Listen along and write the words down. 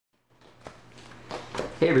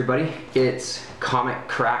Hey everybody, it's Comic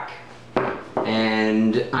Crack,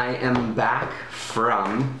 and I am back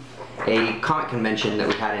from a comic convention that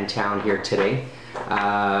we had in town here today.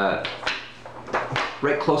 Right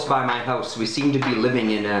close by my house. We seem to be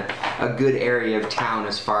living in a good area of town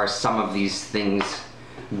as far as some of these things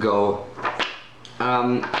go.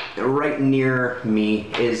 Right near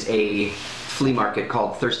me is a flea market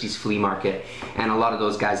called Thirsty's Flea Market, and a lot of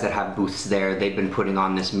those guys that have booths there, they've been putting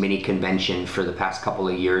on this mini convention for the past couple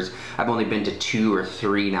of years. I've only been to 2 or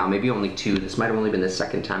 3 now, maybe only 2. This might have only been the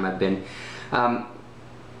second time I've been.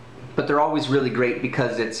 But they're always really great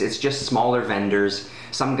because it's just smaller vendors,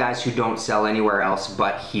 some guys who don't sell anywhere else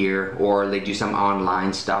but here, or they do some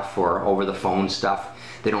online stuff or over the phone stuff.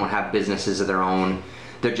 They don't have businesses of their own.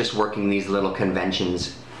 They're just working these little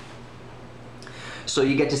conventions. So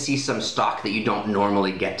you get to see some stock that you don't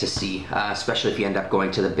normally get to see, especially if you end up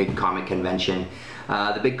going to the big comic convention.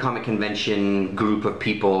 The big comic convention group of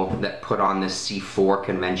people that put on this C4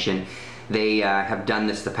 convention, they have done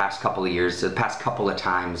this the past couple of years, the past couple of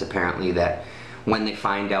times apparently, that when they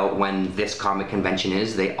find out when this comic convention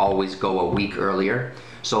is, they always go a week earlier.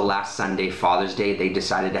 So last Sunday, Father's Day, they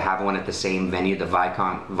decided to have one at the same venue, the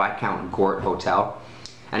Viscount Gort Hotel.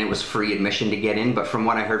 And it was free admission to get in, but from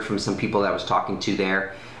what I heard from some people that I was talking to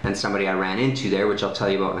there and somebody I ran into there, which I'll tell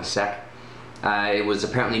you about in a sec, it was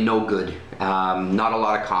apparently no good. Not a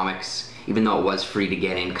lot of comics, even though it was free to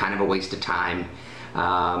get in, kind of a waste of time.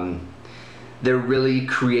 They're really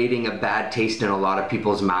creating a bad taste in a lot of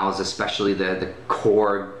people's mouths, especially the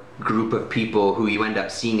core group of people who you end up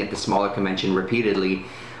seeing at the smaller convention repeatedly,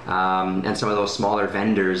 and some of those smaller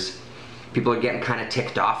vendors. People are getting kind of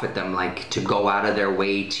ticked off at them, like to go out of their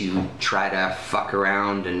way to try to fuck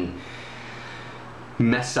around and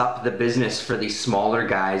mess up the business for these smaller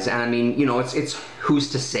guys. And I mean, you know, it's who's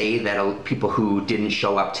to say that people who didn't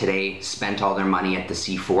show up today spent all their money at the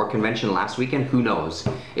C4 convention last weekend? Who knows?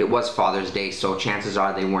 It was Father's Day, so chances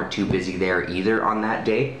are they weren't too busy there either on that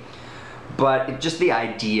day. But just the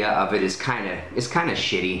idea of it is kind of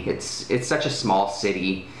shitty. It's such a small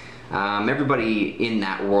city. Everybody in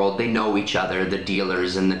that world, they know each other, the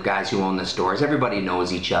dealers and the guys who own the stores. Everybody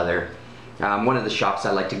knows each other. One of the shops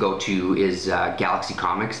I like to go to is Galaxy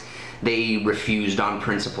Comics. They refused on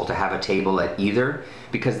principle to have a table at either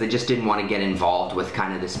because they just didn't want to get involved with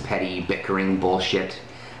kind of this petty bickering bullshit.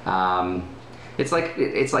 It's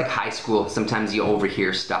like high school. Sometimes you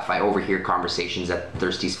overhear stuff. I overhear conversations at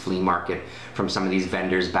Thirsty's Flea Market from some of these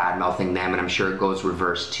vendors bad-mouthing them, and I'm sure it goes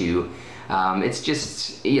reverse too. It's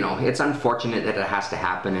just, you know, it's unfortunate that it has to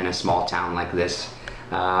happen in a small town like this.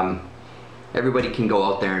 Everybody can go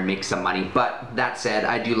out there and make some money, but that said,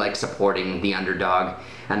 I do like supporting the underdog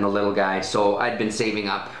and the little guy, so I'd been saving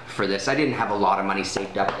up for this. I didn't have a lot of money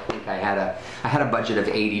saved up. I think I had a budget of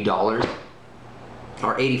 $80,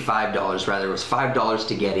 or $85 rather. It was $5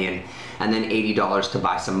 to get in, and then $80 to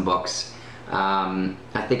buy some books.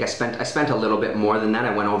 I think I spent a little bit more than that.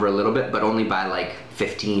 I went over a little bit, but only by like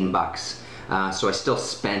 15 bucks. So I still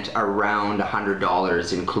spent around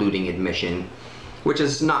 $100 including admission, which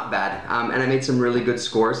is not bad. And I made some really good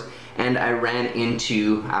scores. And I ran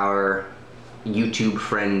into our YouTube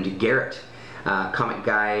friend Garrett, Comic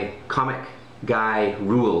Guy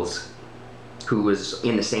Rules, who was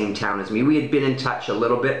in the same town as me. We had been in touch a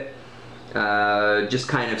little bit, just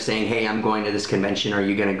kind of saying, hey, I'm going to this convention, are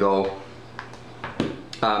you gonna go?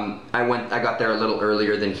 I got there a little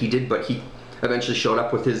earlier than he did, but he eventually showed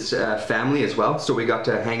up with his family as well, so we got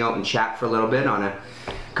to hang out and chat for a little bit on a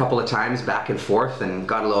couple of times back and forth, and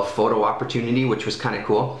got a little photo opportunity, which was kind of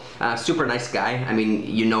cool. Super nice guy. I mean,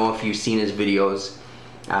 you know, if you've seen his videos,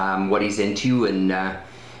 what he's into, and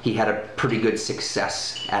he had a pretty good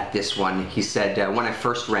success at this one. He said when I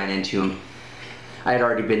first ran into him, I had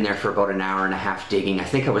already been there for about an hour and a half digging. I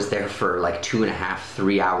think I was there for like 2.5,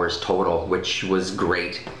 3 hours total, which was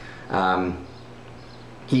great.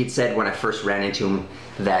 He had said when I first ran into him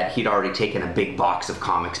that he'd already taken a big box of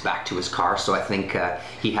comics back to his car, so I think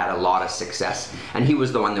he had a lot of success. And he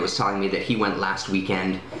was the one that was telling me that he went last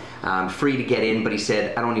weekend, free to get in, but he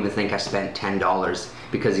said, I don't even think I spent $10,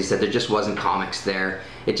 because he said there just wasn't comics there.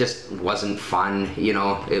 It just wasn't fun, you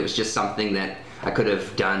know, it was just something that I could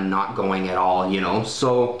have done not going at all, you know,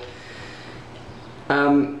 so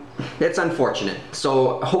it's unfortunate.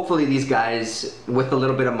 So hopefully these guys, with a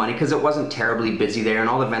little bit of money, because it wasn't terribly busy there, and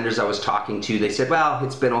all the vendors I was talking to, they said, well,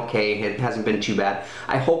 it's been okay, it hasn't been too bad.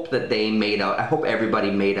 I hope that they made out, I hope everybody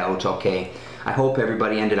made out okay. I hope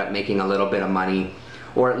everybody ended up making a little bit of money,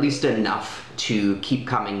 or at least enough to keep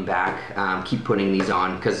coming back, keep putting these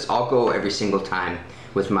on, because I'll go every single time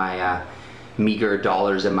with my meager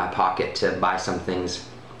dollars in my pocket to buy some things.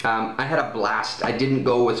 I had a blast. I didn't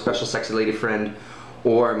go with Special Sexy Lady Friend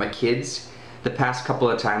or my kids. The past couple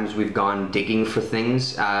of times we've gone digging for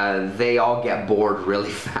things, they all get bored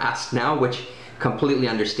really fast now, which completely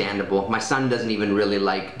understandable. My son doesn't even really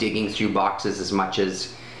like digging through boxes as much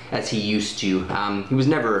as he used to. He was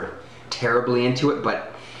never terribly into it,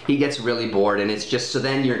 but he gets really bored, and it's just, so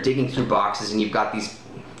then you're digging through boxes and you've got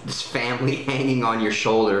this family hanging on your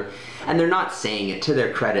shoulder, and they're not saying it, to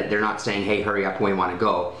their credit, they're not saying, hey, hurry up, we want to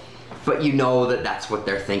go. But you know that that's what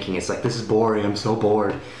they're thinking. It's like, this is boring, I'm so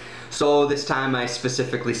bored. So this time I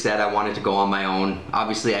specifically said I wanted to go on my own.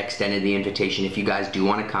 Obviously I extended the invitation. If you guys do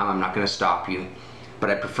want to come, I'm not going to stop you. But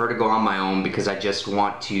I prefer to go on my own because I just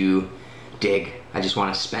want to dig. I just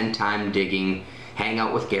want to spend time digging, hang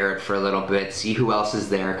out with Garrett for a little bit, see who else is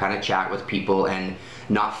there, kind of chat with people and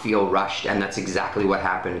not feel rushed. And that's exactly what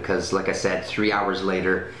happened, because like I said, 3 hours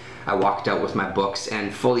later I walked out with my books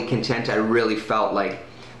and fully content. I really felt like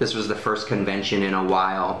this was the first convention in a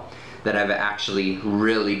while that I've actually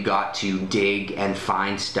really got to dig and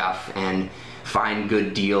find stuff and find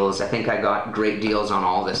good deals. I think I got great deals on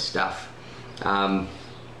all this stuff.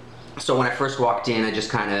 So when I first walked in, I just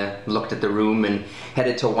kind of looked at the room and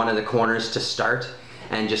headed to one of the corners to start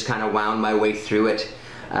and just kind of wound my way through it.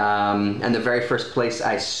 And the very first place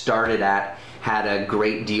I started at had a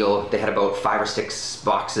great deal. They had about 5 or 6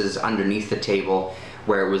 boxes underneath the table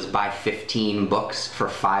where it was buy 15 books for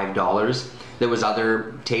 $5. There was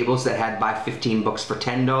other tables that had buy 15 books for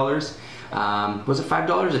 $10. Was it $5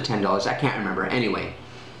 or $10? I can't remember. Anyway,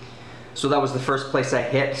 so that was the first place I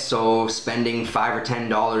hit. So spending $5 or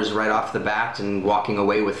 $10 right off the bat and walking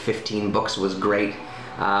away with 15 books was great.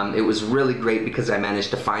 It was really great because I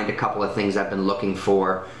managed to find a couple of things I've been looking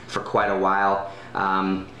for quite a while.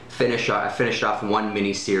 I finished off one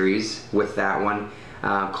mini-series with that one.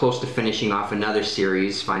 Close to finishing off another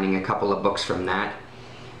series, finding a couple of books from that.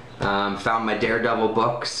 Found my Daredevil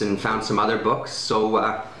books and found some other books,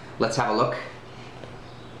 so let's have a look.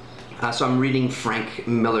 So I'm reading Frank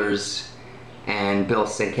Miller's and Bill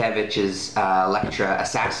Sienkiewicz's Elektra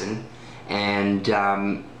Assassin, and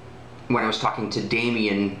when I was talking to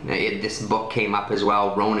Damien, this book came up as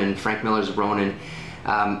well, Ronin, Frank Miller's Ronin.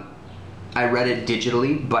 I read it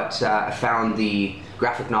digitally, but I found the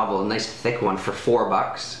graphic novel, a nice thick one, for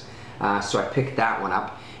 $4. So I picked that one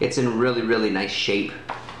up. It's in really, really nice shape.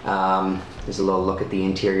 There's a little look at the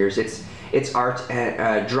interiors. It's art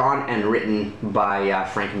drawn and written by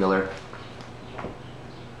Frank Miller.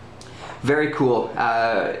 Very cool.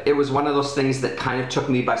 It was one of those things that kind of took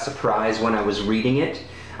me by surprise when I was reading it.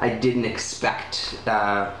 I didn't expect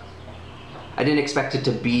it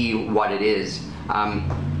to be what it is.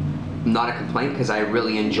 Not a complaint, because I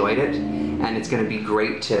really enjoyed it, and it's going to be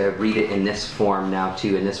great to read it in this form now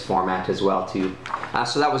too, in this format as well too.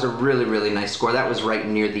 So that was a really, really nice score. That was right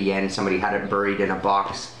near the end. Somebody had it buried in a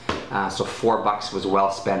box, so $4 was well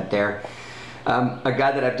spent there. A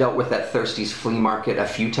guy that I've dealt with at Thirsty's Flea Market a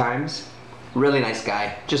few times. Really nice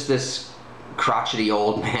guy. Just this crotchety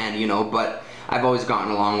old man, you know, but I've always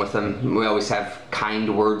gotten along with him. We always have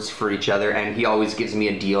kind words for each other, and he always gives me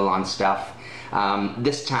a deal on stuff.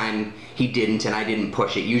 This time he didn't, and I didn't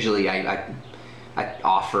push it. Usually I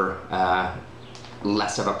offer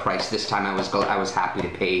less of a price. This time I was happy to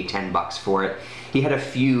pay $10 for it. He had a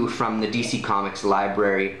few from the DC Comics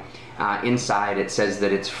library. Inside it says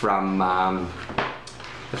that it's from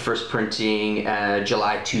the first printing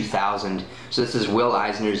July 2000. So this is Will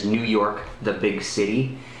Eisner's New York, the Big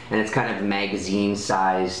City, and it's kind of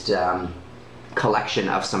magazine-sized collection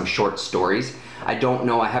of some short stories. I don't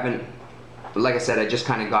know, I haven't, like I said, I just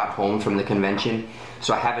kind of got home from the convention,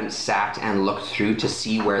 so I haven't sat and looked through to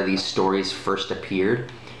see where these stories first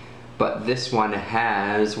appeared. But this one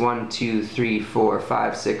has 1, 2, 3, 4,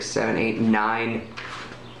 5, 6, 7, 8,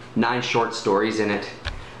 9 short stories in it,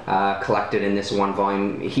 collected in this one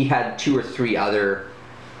volume. He had 2 or 3 other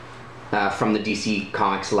from the DC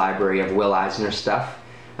Comics library of Will Eisner stuff,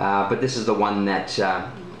 but this is the one that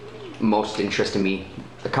most interested me.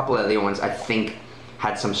 A couple of the other ones I think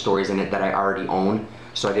had some stories in it that I already own,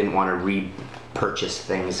 so I didn't want to repurchase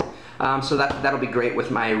things. So that'll be great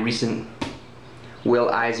with my recent Will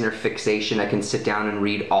Eisner fixation. I can sit down and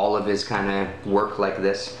read all of his kind of work like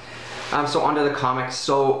this. So onto the comics.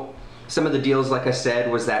 So some of the deals, like I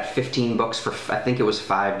said, was that 15 books for, I think it was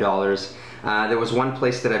 $5. There was one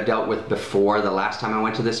place that I've dealt with before, the last time I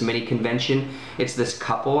went to this mini convention. It's this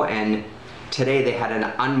couple, and today they had an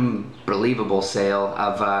unbelievable sale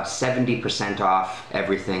of 70% off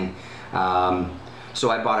everything. So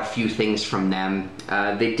I bought a few things from them.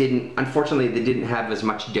 Unfortunately, they didn't have as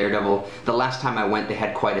much Daredevil. The last time I went, they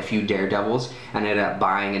had quite a few Daredevils, and I ended up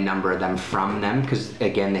buying a number of them from them because,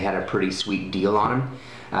 again, they had a pretty sweet deal on them.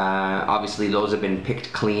 Obviously, those have been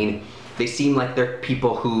picked clean. They seem like they're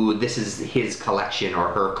people who, this is his collection or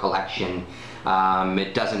her collection.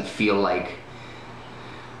 It doesn't feel like,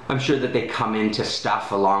 I'm sure that they come into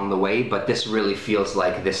stuff along the way, but this really feels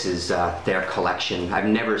like this is their collection. I've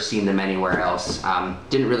never seen them anywhere else.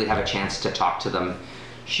 Didn't really have a chance to talk to them.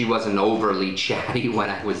 She wasn't overly chatty when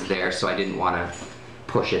I was there, so I didn't want to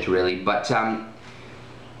push it really. But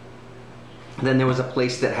then there was a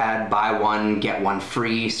place that had buy one, get one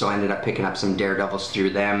free, so I ended up picking up some Daredevils through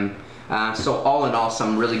them. So all in all,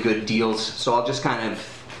 some really good deals. So I'll just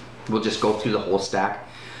we'll just go through the whole stack.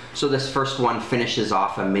 So this first one finishes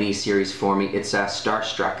off a mini-series for me. It's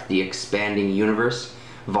Starstruck, The Expanding Universe,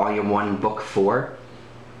 Volume 1, Book 4.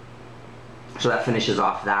 So that finishes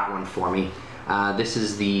off that one for me. This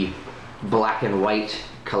is the black and white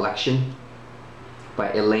collection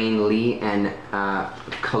by Elaine Lee and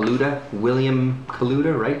Kaluta, William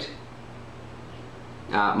Kaluta, right?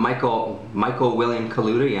 Michael William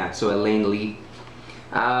Kaluta, yeah, so Elaine Lee.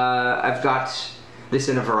 I've got this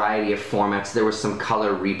in a variety of formats. There was some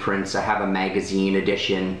color reprints. I have a magazine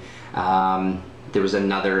edition. There was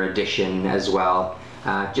another edition as well.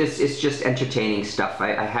 It's just entertaining stuff.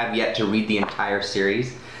 I have yet to read the entire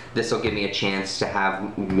series. This will give me a chance to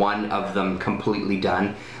have one of them completely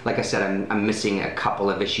done. Like I said, I'm missing a couple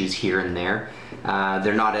of issues here and there.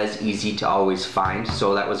 They're not as easy to always find,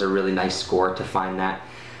 so that was a really nice score to find that.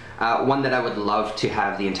 One that I would love to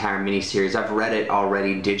have the entire miniseries. I've read it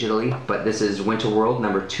already digitally, but this is Winterworld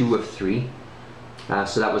number 2 of 3.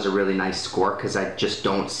 So that was a really nice score because I just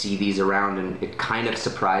don't see these around, and it kind of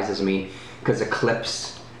surprises me because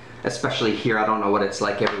Eclipse, especially here, I don't know what it's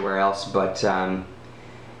like everywhere else, but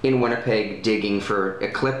in Winnipeg, digging for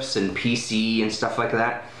Eclipse and PC and stuff like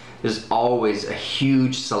that, there's always a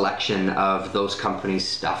huge selection of those companies'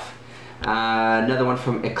 stuff. Another one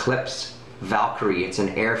from Eclipse, Valkyrie. It's an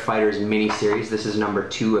Air Fighters miniseries. This is number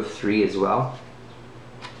 2 of 3 as well.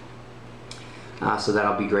 So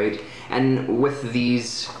that'll be great. And with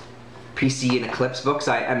these PC and Eclipse books,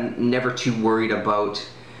 I'm never too worried about,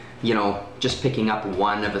 you know, just picking up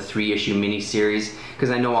one of a 3-issue miniseries because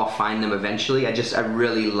I know I'll find them eventually. I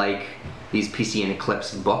really like these PC and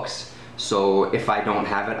Eclipse books. So if I don't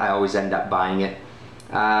have it, I always end up buying it.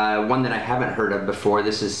 One that I haven't heard of before,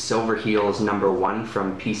 this is Silver Heels number 1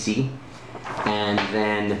 from PC. And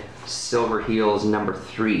then Silver Heels number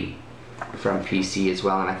 3 from PC as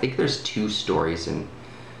well. And I think there's 2 stories and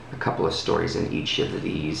a couple of stories in each of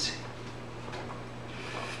these.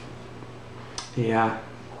 Yeah.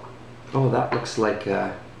 Oh, that looks like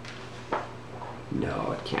no,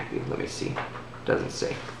 it can't be. Let me see. Doesn't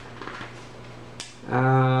say.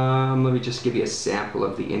 Let me just give you a sample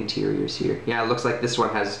of the interiors here. Yeah, it looks like this one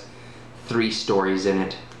has 3 stories in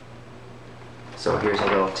it. So here's a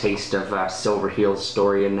little taste of Silver Heels'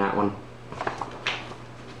 story in that one.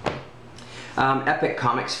 Epic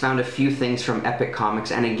Comics, found a few things from Epic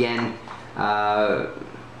Comics, and again,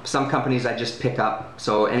 some companies I just pick up.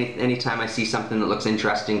 So anytime I see something that looks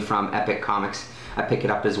interesting from Epic Comics, I pick it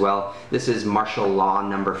up as well. This is Martial Law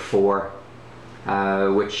number 4,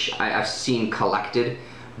 which I've seen collected,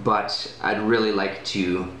 but I'd really like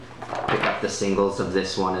to pick up the singles of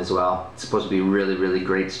this one as well. It's supposed to be a really, really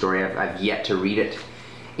great story. I've yet to read it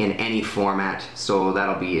in any format, so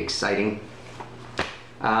that'll be exciting.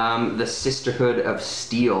 The Sisterhood of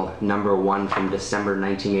Steel number 1 from December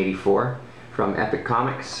 1984 from Epic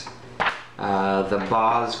Comics. The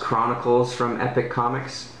Boz Chronicles from Epic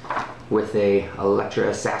Comics with a Elektra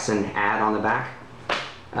Assassin ad on the back.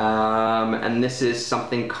 And this is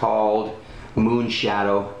something called Moon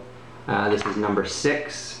Shadow. This is number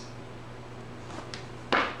 6.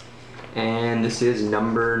 And this is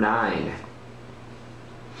number 9.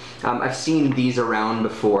 I've seen these around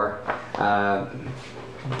before,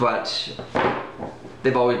 but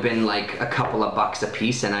they've always been like a couple of bucks a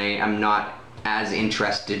piece, and I'm not as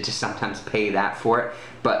interested to sometimes pay that for it.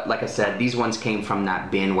 But like I said, these ones came from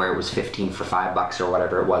that bin where it was 15 for $5 or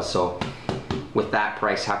whatever it was, so with that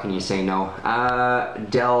price, how can you say no?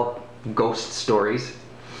 Dell Ghost Stories.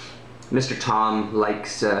 Mr. Tom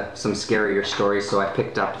likes some scarier stories, so I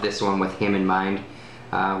picked up this one with him in mind.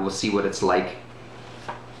 We'll see what it's like.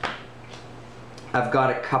 I've got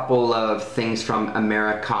a couple of things from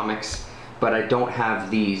Americomics, but I don't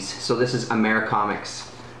have these. So this is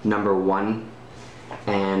Americomics number 1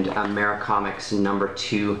 and Americomics number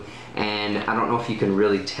 2. And I don't know if you can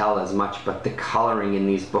really tell as much, but the coloring in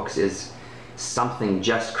these books is something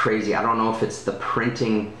just crazy. I don't know if it's the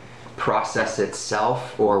printing process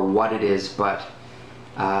itself or what it is, but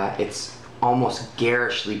it's almost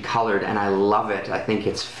garishly colored, and I love it. I think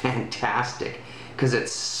it's fantastic because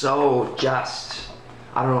it's so just,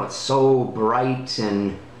 I don't know, it's so bright,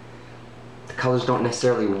 and the colors don't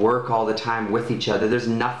necessarily work all the time with each other. There's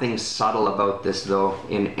nothing subtle about this though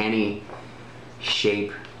in any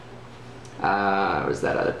shape. Was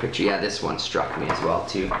that other picture? Yeah, this one struck me as well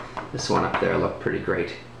too. This one up there looked pretty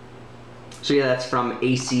great. So yeah, that's from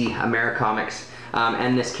AC Americomics.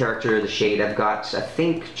 And this character, the Shade, I've got, I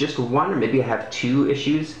think, just one, or maybe I have 2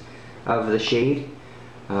 issues of the Shade.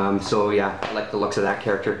 So yeah, I like the looks of that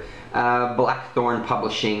character. Blackthorn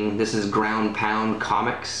Publishing, this is Ground Pound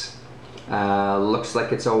Comics. Looks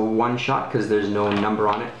like it's a one-shot because there's no number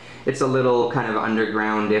on it. It's a little kind of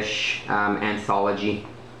underground-ish anthology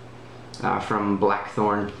from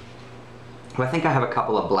Blackthorn. Well, I think I have a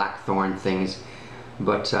couple of Blackthorn things,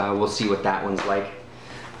 but we'll see what that one's like.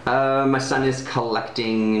 My son is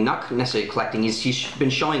collecting, not necessarily collecting, he's been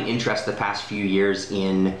showing interest the past few years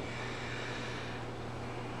in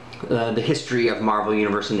the history of Marvel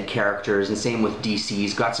Universe and the characters, and same with DC.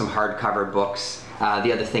 He's got some hardcover books.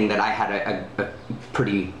 The other thing that I had a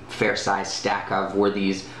pretty fair sized stack of were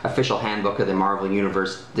these official handbook of the Marvel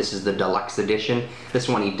Universe. This is the deluxe edition. This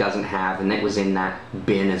one he doesn't have, and it was in that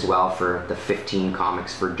bin as well for the 15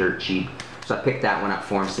 comics for dirt cheap. So I picked that one up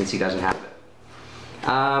for him since he doesn't have it.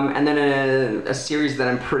 And then a series that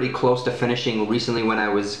I'm pretty close to finishing recently when I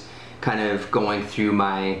was kind of going through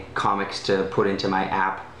my comics to put into my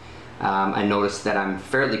app. I noticed that I'm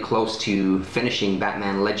fairly close to finishing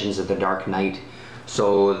Batman Legends of the Dark Knight.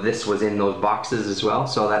 So this was in those boxes as well.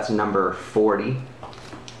 So that's number 40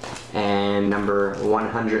 and number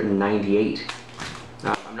 198.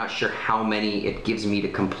 I'm not sure how many it gives me to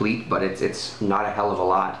complete, but it's not a hell of a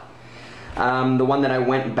lot. The one that I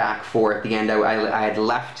went back for at the end, I had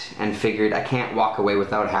left and figured I can't walk away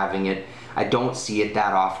without having it. I don't see it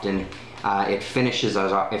that often. It finishes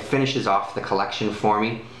off the collection for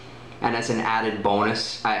me. And as an added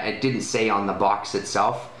bonus, I didn't say on the box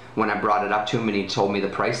itself, when I brought it up to him and he told me the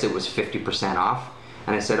price, it was 50% off.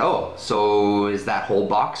 And I said, oh, so is that whole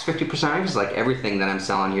box 50% off? He's like, everything that I'm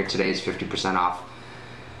selling here today is 50% off.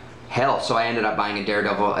 Hell, so I ended up buying a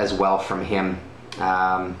Daredevil as well from him.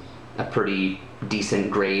 A pretty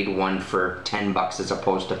decent grade one for 10 bucks as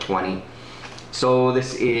opposed to 20. So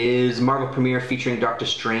this is Marvel Premiere featuring Doctor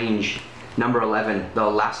Strange, number 11, the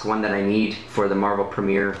last one that I need for the Marvel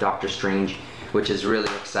Premiere Doctor Strange, which is really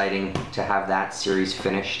exciting to have that series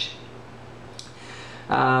finished.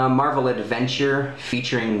 Marvel Adventure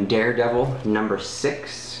featuring Daredevil, number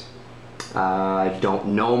 6. I don't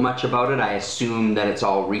know much about it. I assume that it's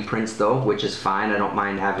all reprints though, which is fine. I don't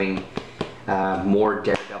mind having more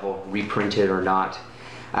Daredevil reprinted or not.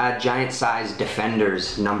 Giant Size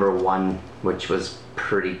Defenders, number 1, which was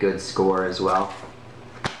pretty good score as well.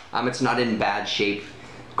 It's not in bad shape.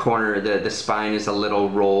 The spine is a little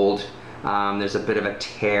rolled. There's a bit of a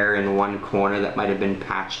tear in one corner that might have been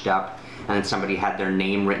patched up, and somebody had their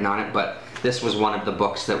name written on it, but this was one of the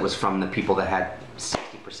books that was from the people that had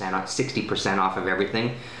 60% off of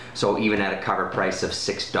everything. So even at a cover price of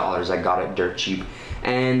 $6, I got it dirt cheap.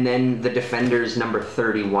 And then the Defenders number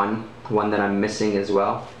 31, one that I'm missing as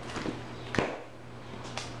well.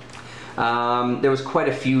 There was quite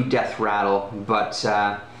a few Death Rattle, but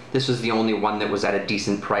this was the only one that was at a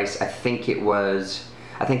decent price. I think I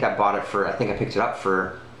picked it up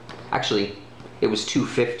for, actually, it was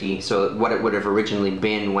 $2.50, so what it would have originally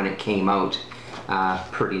been when it came out.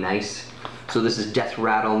 Pretty nice. So this is Death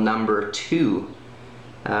Rattle number 2.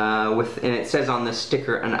 And it says on the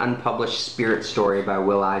sticker, an unpublished spirit story by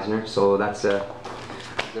Will Eisner, so that's a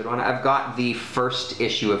good one. I've got the first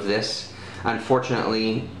issue of this.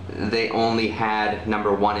 Unfortunately, they only had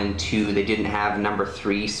number 1 and 2. They didn't have number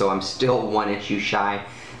 3, so I'm still 1 issue shy.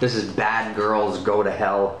 This is Bad Girls Go to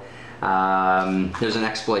Hell. There's an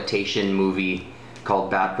exploitation movie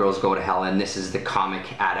called Bad Girls Go to Hell, and this is the comic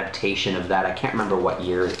adaptation of that. I can't remember what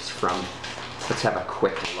year it's from. Let's have a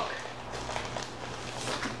quick look.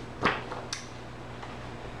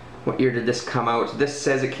 What year did this come out? This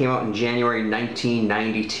says it came out in January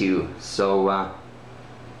 1992, so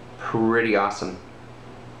pretty awesome.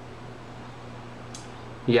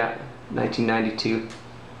 Yeah, 1992.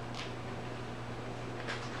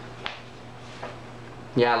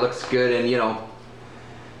 Yeah, it looks good, and you know,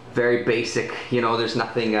 very basic. You know, there's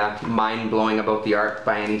nothing mind-blowing about the art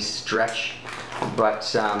by any stretch,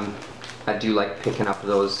 but I do like picking up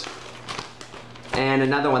those. And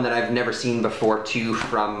another one that I've never seen before too,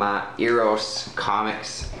 from Eros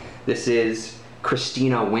Comics. This is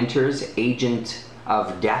Christina Winters, Agent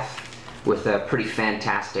of Death, with a pretty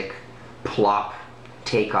fantastic plop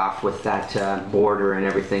takeoff with that border and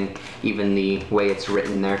everything, even the way it's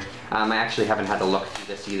written there. I actually haven't had a look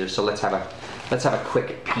through this either, so let's have a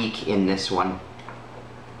quick peek in this one.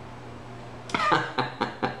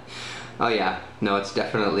 Oh yeah, no, it's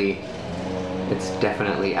definitely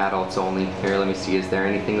adults only. Here, let me see, is there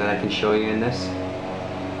anything that I can show you in this?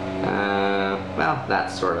 Well,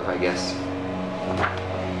 that sort of, I guess.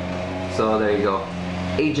 So there you go.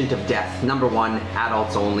 Agent of Death, #1,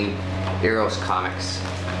 adults only, Eros Comics.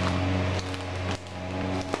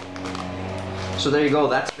 So there you go,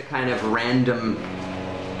 that's the kind of random,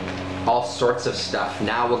 all sorts of stuff.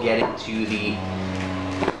 Now we'll get into the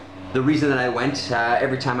reason that I went.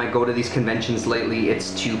 Every time I go to these conventions lately,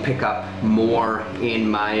 it's to pick up more in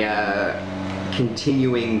my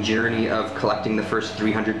continuing journey of collecting the first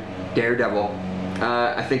 300 Daredevil.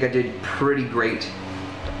 I think I did pretty great.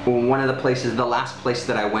 One of the places, the last place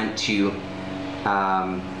that I went to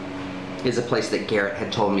is a place that Garrett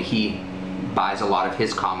had told me he buys a lot of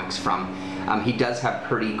his comics from. He does have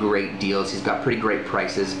pretty great deals. He's got pretty great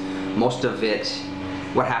prices. Most of it,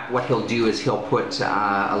 what he'll do is he'll put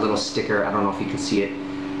a little sticker, I don't know if you can see it,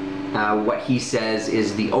 what he says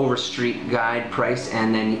is the Overstreet guide price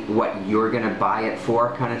and then what you're gonna buy it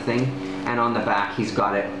for, kind of thing. And on the back he's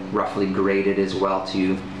got it roughly graded as well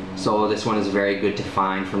too. So this one is very good to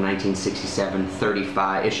find, from 1967,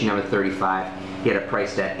 35, issue number 35. He had it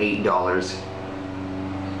priced at $8.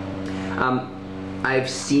 I've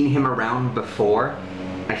seen him around before.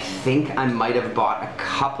 I think I might have bought a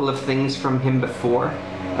couple of things from him before.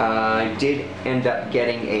 I did end up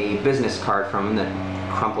getting a business card from him that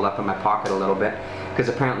crumpled up in my pocket a little bit, because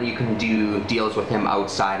apparently you can do deals with him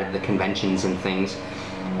outside of the conventions and things.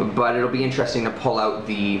 But it'll be interesting to pull out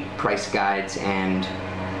the price guides and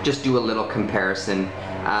just do a little comparison.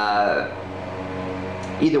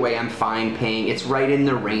 Either way, I'm fine paying. It's right in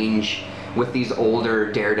the range with these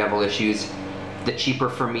older Daredevil issues. The cheaper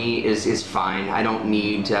for me is fine. I don't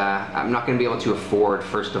need, I'm not going to be able to afford,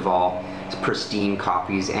 first of all, pristine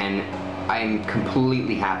copies, and I'm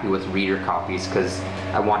completely happy with reader copies because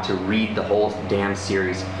I want to read the whole damn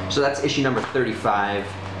series. So that's issue number 35,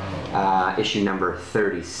 issue number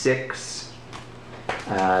 36.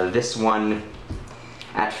 This one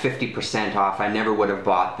at 50% off. I never would have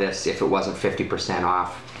bought this if it wasn't 50%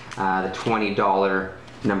 off. The $20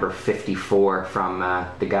 number 54 from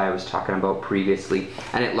the guy I was talking about previously,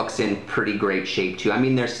 and it looks in pretty great shape too. I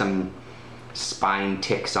mean, there's some spine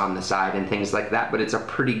ticks on the side and things like that, but it's a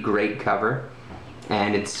pretty great cover,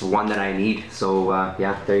 and it's one that I need. So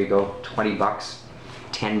yeah, there you go, 20 bucks,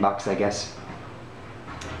 10 bucks I guess.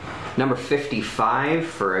 Number 55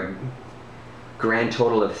 for a grand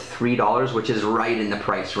total of $3, which is right in the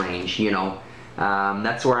price range, you know.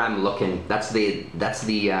 That's where I'm looking. That's the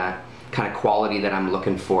kind of quality that I'm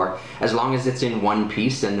looking for. As long as it's in one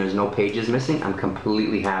piece and there's no pages missing, I'm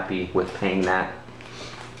completely happy with paying that.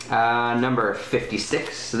 Number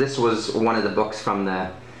 56. This was one of the books from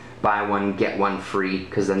the buy one get one free,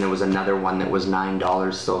 because then there was another one that was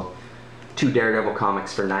 $9, so 2 Daredevil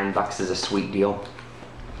comics for $9 is a sweet deal.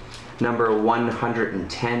 Number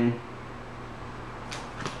 110.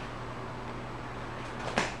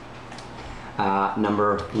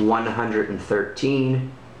 Number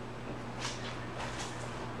 113.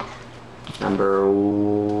 Number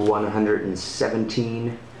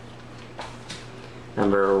 117,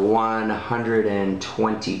 number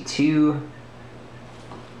 122,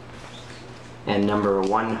 and number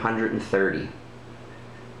 130.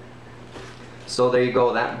 So there you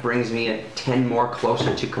go, that brings me at 10 more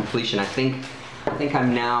closer to completion. I think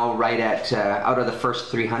I'm now right at, out of the first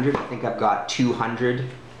 300, I think I've got 200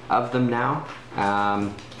 of them now,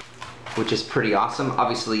 which is pretty awesome.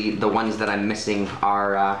 Obviously the ones that I'm missing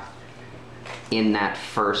are in that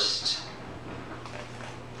first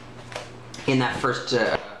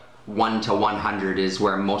 1 to 100 is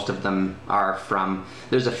where most of them are from.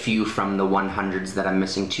 There's a few from the 100s that I'm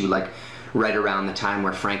missing too, like right around the time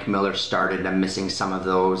where Frank Miller started. I'm missing some of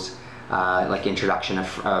those, like introduction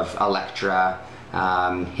of Elektra,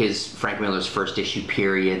 Frank Miller's first issue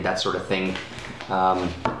period, that sort of thing.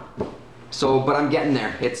 But I'm getting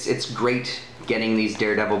there. It's great getting these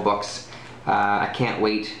Daredevil books. I can't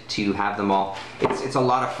wait to have them all. It's a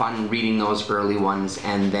lot of fun reading those early ones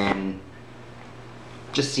and then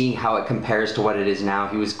just seeing how it compares to what it is now.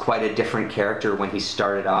 He was quite a different character when he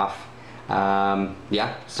started off.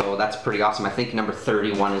 Yeah, so that's pretty awesome. I think number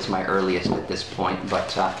 31 is my earliest at this point,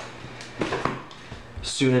 but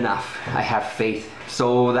soon enough, I have faith.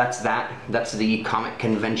 So that's that. That's the comic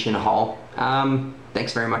convention haul.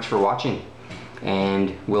 Thanks very much for watching.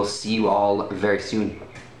 and we'll see you all very soon.